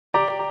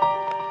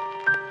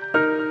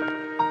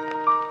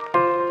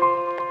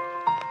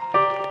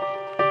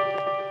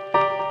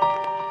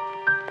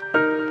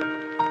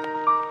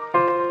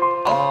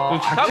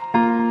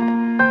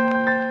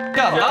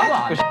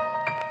아니야?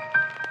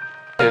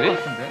 Really?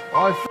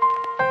 I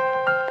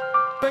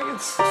think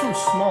it's too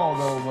small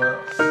though,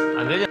 but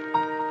안 되지.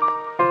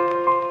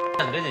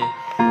 안 되지.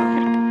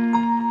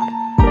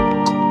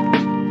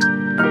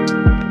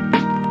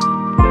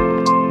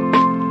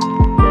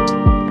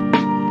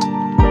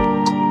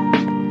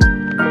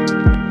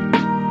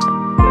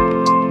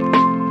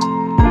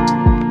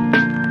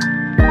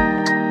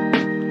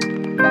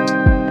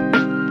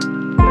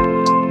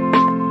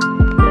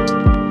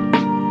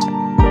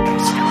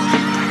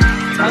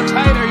 How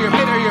tight are your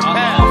pants?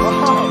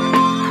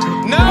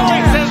 No, he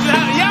says no.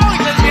 Yeah, he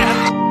says yes.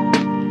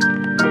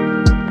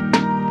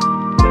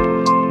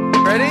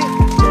 Ready?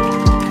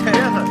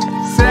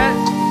 Set,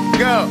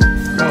 go.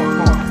 go,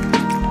 come on.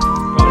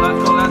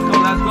 Let's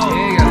go.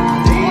 There you go.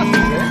 Deep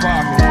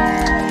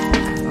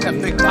pocket. Got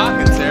big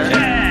pockets there.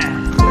 Yeah.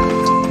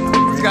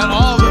 He's got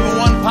all of them in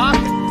one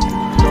pocket.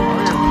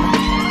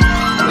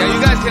 Yeah, you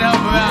guys can help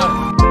him out.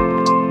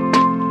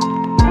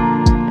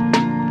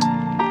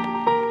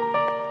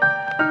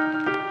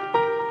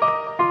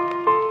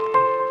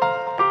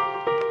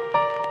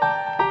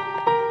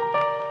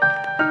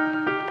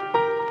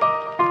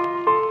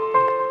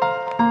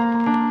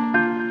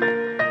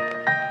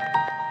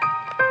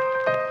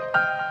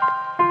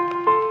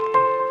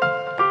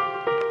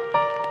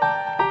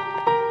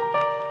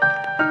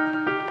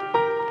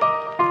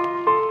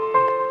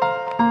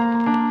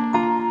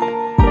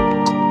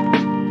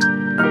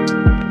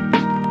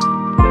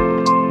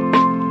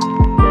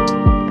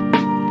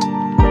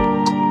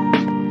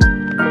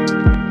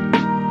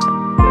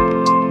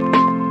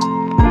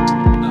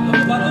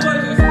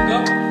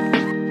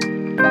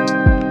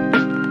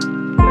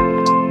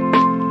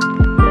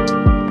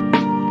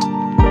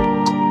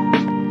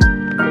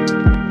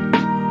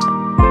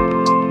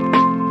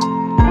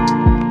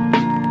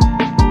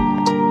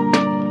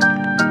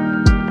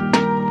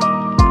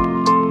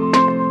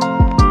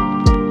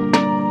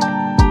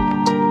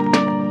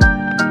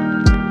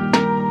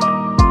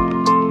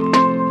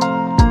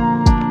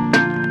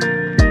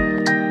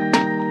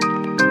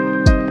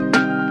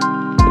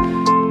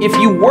 If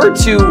you were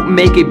to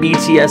make a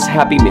BTS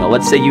Happy Meal,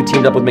 let's say you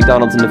teamed up with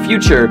McDonald's in the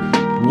future,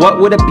 what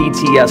would a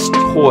BTS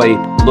toy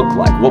look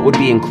like? What would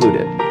be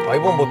included? 아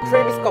이번 뭐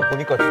트레이비스 값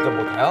보니까 진짜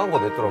뭐 다양한 거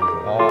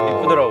냈더라고요.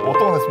 이쁘더라고.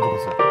 어떤 거 했으면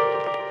좋겠어요?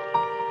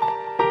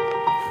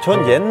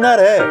 전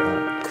옛날에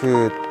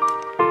그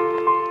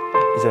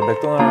이제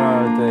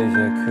맥도날드 이제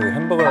그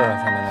햄버거를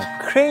사면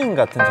크레인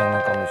같은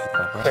장난감을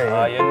주더라고요.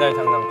 아, 옛날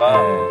장난감.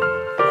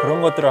 네,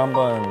 그런 것들을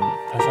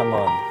다시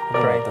한번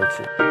해보면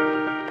어떨지.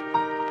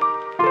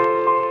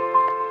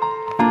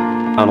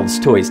 McDonald's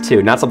toys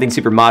too. Not something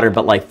super modern,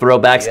 but like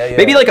throwbacks. Yeah.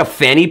 Maybe like a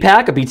fanny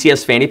pack, a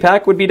BTS fanny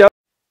pack would be dope.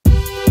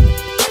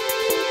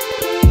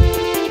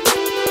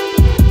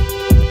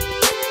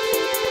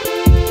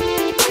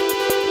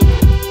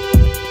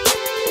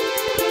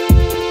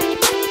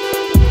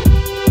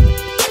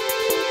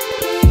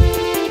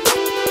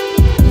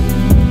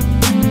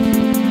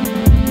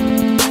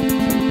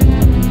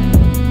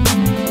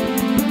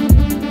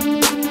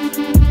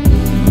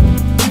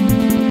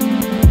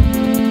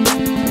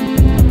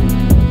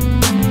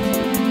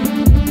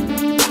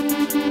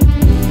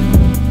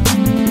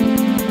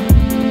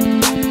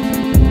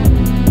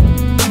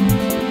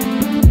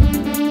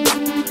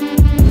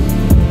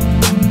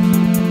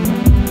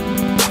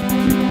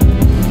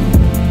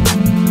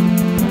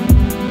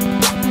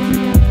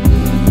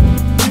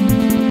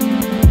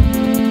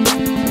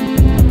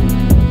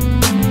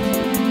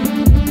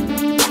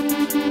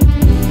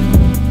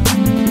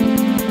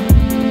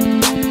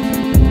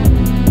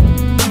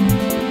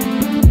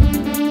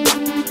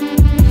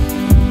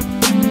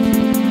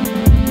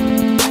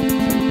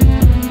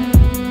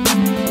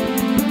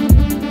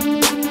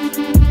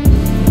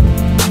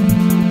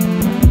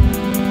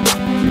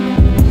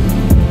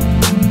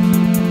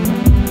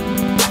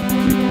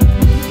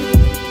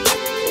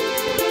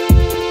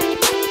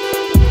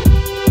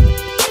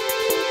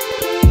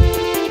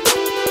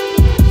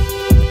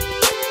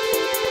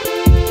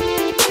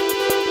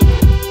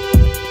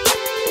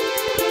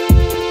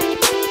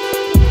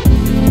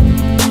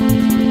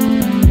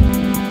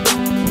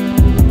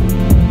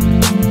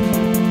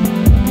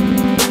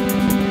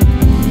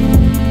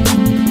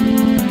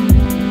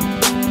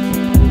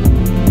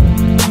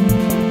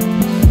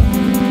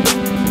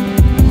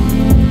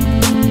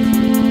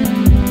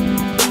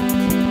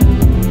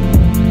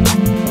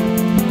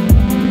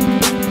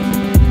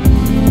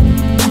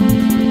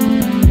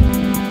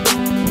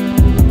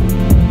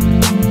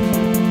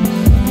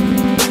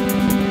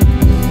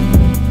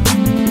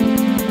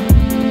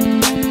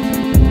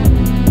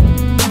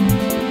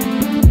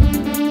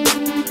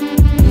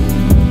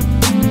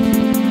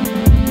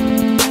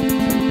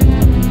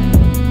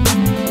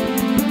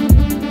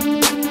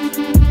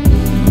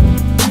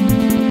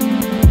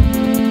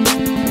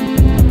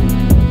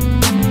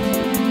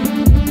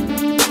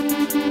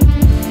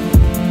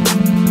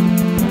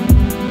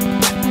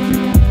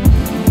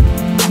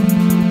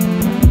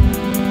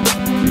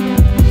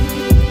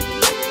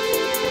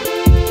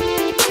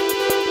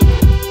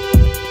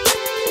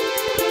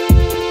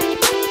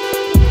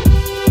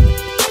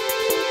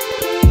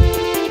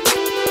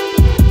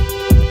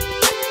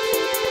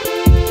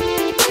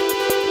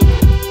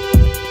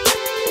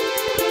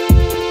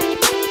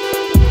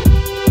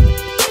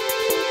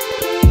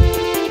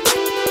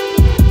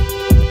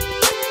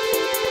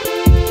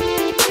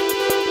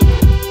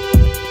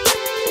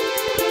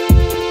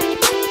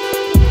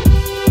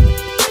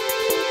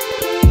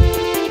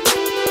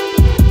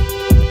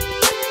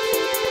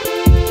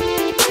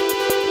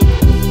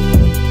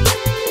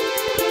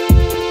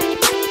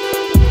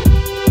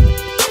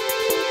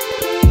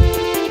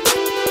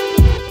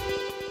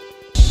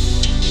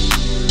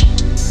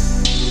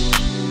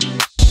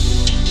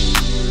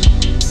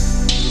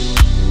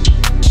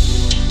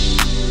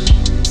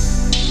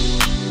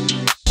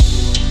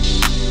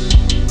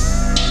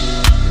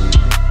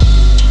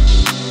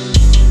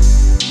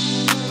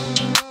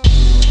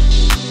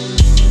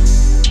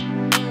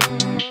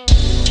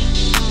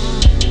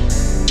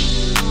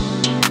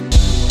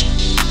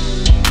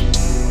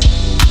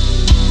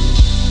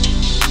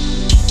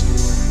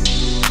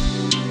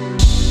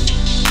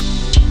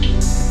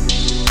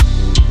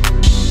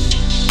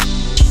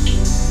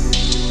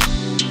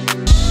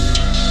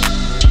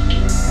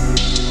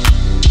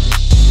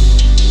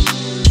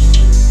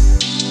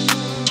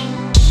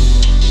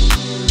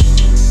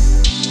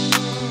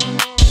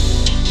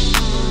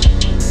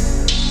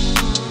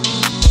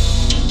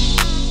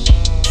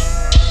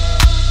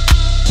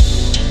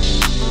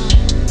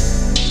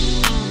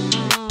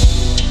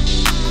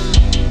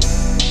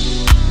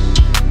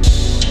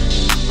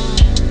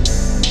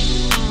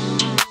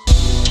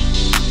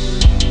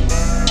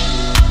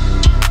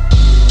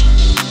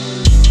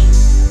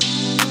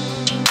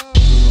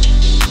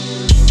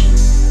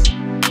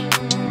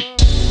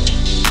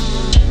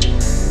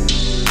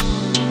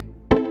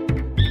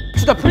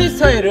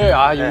 프리스타일을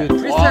여기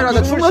프리스타일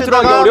하다 춤을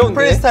들어가기 어려운데.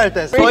 프리스타일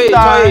댄스. 저희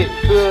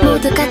그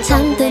모두가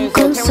잠든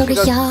꿈속을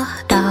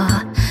열어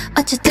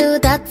What you do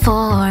that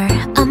for?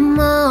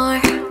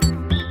 Amor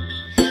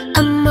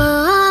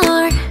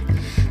Amor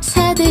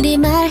새들이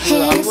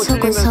말해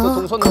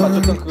소곤소곤 What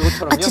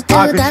you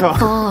do that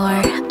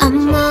for?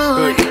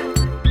 Amor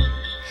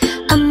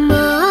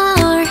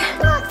Amor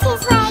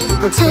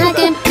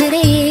작은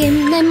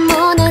그림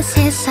네모난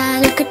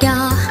세상을 그려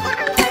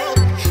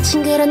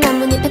싱그러운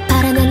나뭇잎에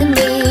파란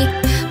하늘빛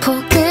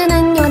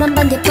포근한 요란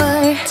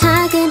반딧불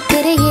작은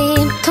그림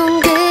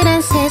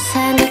동그란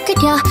세상을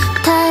그려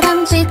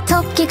다람쥐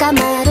토끼가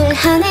말을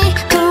하네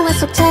동화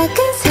속 작은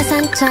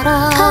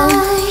세상처럼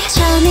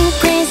Charming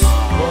prince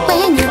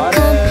when you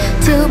come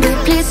to me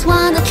please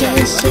wanna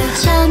kiss you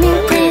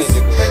Charming prince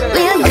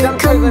will you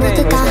come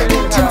모두가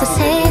전부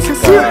세상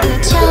속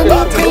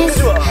Charming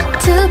prince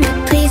to me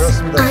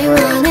please I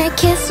wanna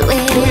kiss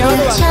with you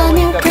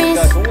Charming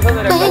prince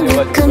when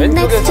you come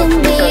next to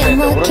me I'm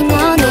walking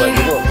on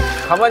air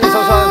가만히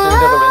서서 하는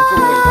동작을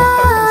왼쪽으로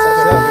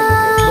이동하면서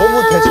너무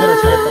대처를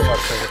잘했던 것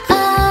같아요.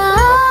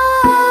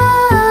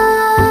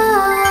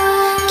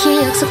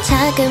 기억 속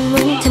작은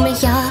문틈을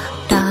열어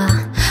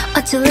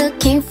What you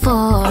looking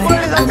for?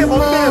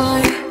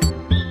 Amor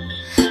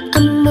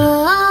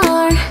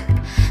Amor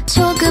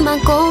조그만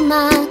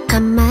꼬마가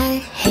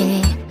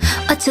말해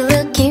What you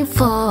looking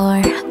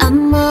for?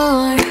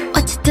 Amor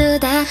What you do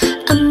that?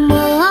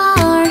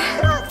 Amor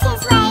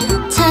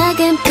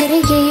작은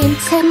그림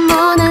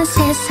세모난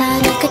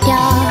세상을 그려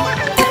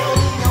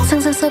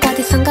상상 속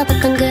어디선가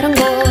봤던 그런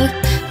곳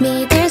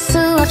믿을 수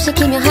없이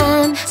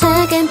기묘한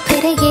작은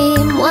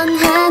그림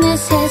원하는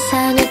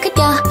세상을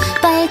그려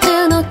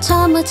빨간 옷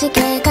저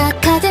무지개가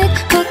가득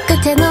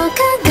코끝에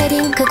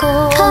녹아내린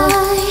그곳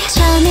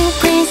Charming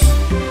prince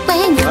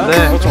when you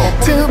come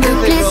to me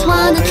please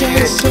wanna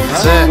kiss you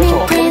Charming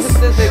prince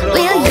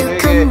will you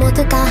come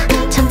모두가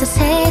잠든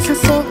세상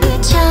속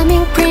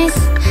Charming prince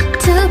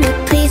to me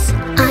please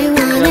I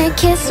wanna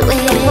kiss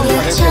with you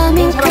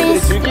Charming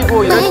prince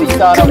when you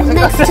come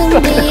next to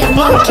me I'm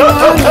walking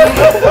on air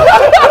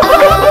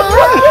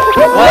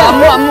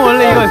안무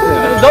원래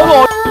이거였어요.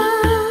 너무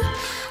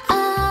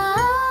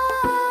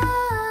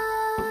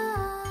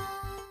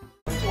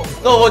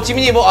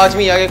지민이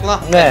지민이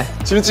이야기했구나. 네.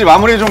 지민 씨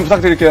마무리 좀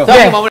부탁드릴게요.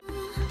 네. 마무리.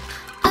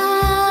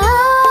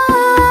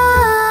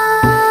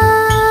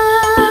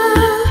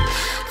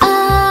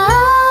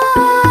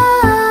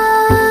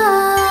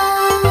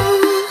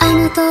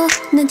 아무도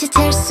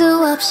눈치챌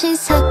수 없이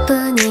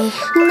사뿐히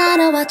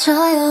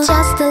날아와줘요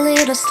Just a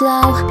little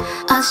slow,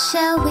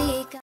 shall we go?